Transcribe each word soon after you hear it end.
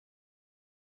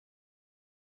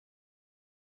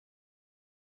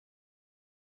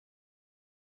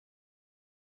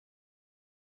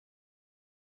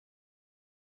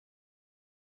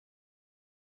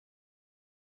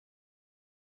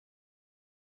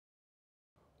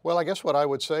Well, I guess what I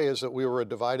would say is that we were a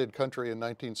divided country in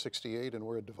 1968 and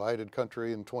we're a divided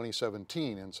country in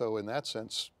 2017. And so in that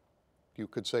sense, you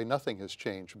could say nothing has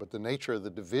changed, but the nature of the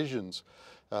divisions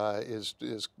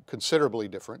is considerably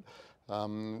different.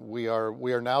 We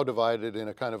are now divided in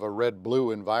a kind of a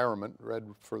red-blue environment, red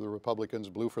for the Republicans,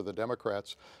 blue for the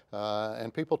Democrats,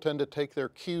 and people tend to take their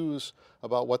cues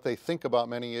about what they think about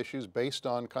many issues based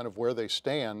on kind of where they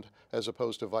stand as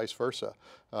opposed to vice versa.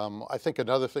 I think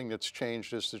another thing that's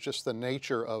changed is just the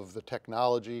nature of the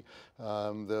technology.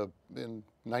 In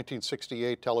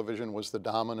 1968, television was the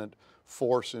dominant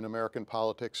force in American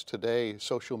politics. Today,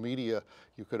 social media,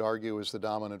 you could argue, is the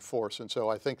dominant force. And so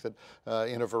I think that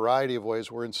in a variety of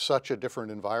ways, we're in such a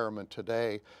different environment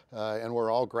today, and we're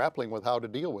all grappling with how to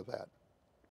deal with that.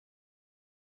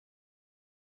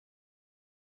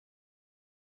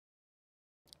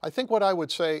 I think what I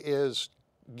would say is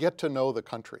get to know the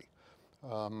country.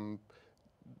 Um,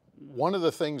 One of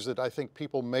the things that I think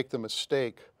people make the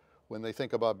mistake when they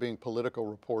think about being political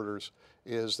reporters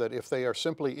is that if they are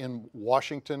simply in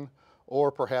Washington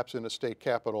or perhaps in a state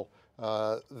capital,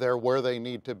 they're where they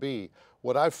need to be.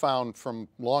 What I've found from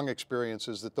long experience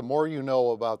is that the more you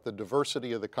know about the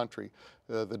diversity of the country,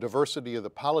 the diversity of the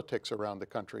politics around the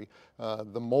country,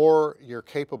 the more you're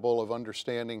capable of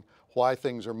understanding why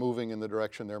things are moving in the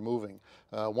direction they're moving.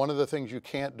 One of the things you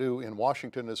can't do in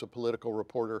Washington as a political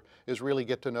reporter is really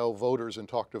get to know voters and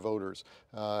talk to voters.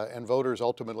 And voters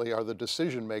ultimately are the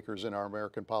decision makers in our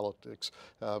American politics.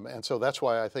 And so that's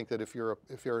why I think that if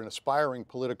you're an aspiring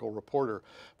political reporter,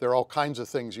 there are all kinds of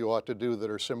things you ought to do that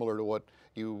are similar to what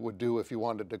you would do if you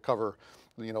wanted to cover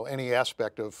any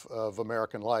aspect of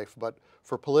American life. But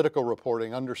for political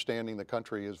reporting, understanding the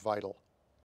country is vital.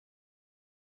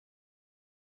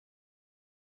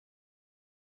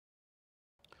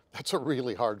 That's a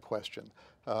really hard question.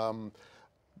 Um,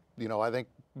 I think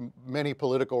many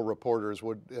political reporters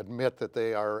would admit that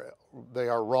they are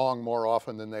wrong more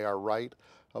often than they are right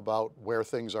about where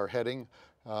things are heading.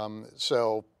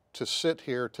 So to sit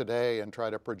here today and try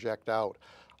to project out,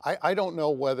 I don't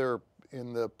know whether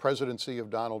in the presidency of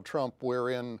Donald Trump we're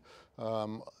in a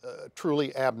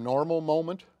truly abnormal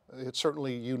moment. It's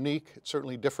certainly unique. It's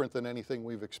certainly different than anything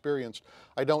we've experienced.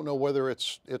 I don't know whether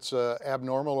it's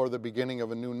abnormal or the beginning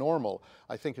of a new normal.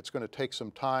 I think it's going to take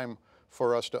some time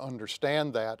for us to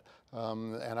understand that,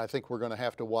 and I think we're going to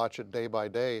have to watch it day by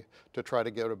day to try to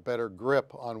get a better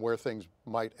grip on where things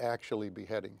might actually be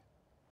heading.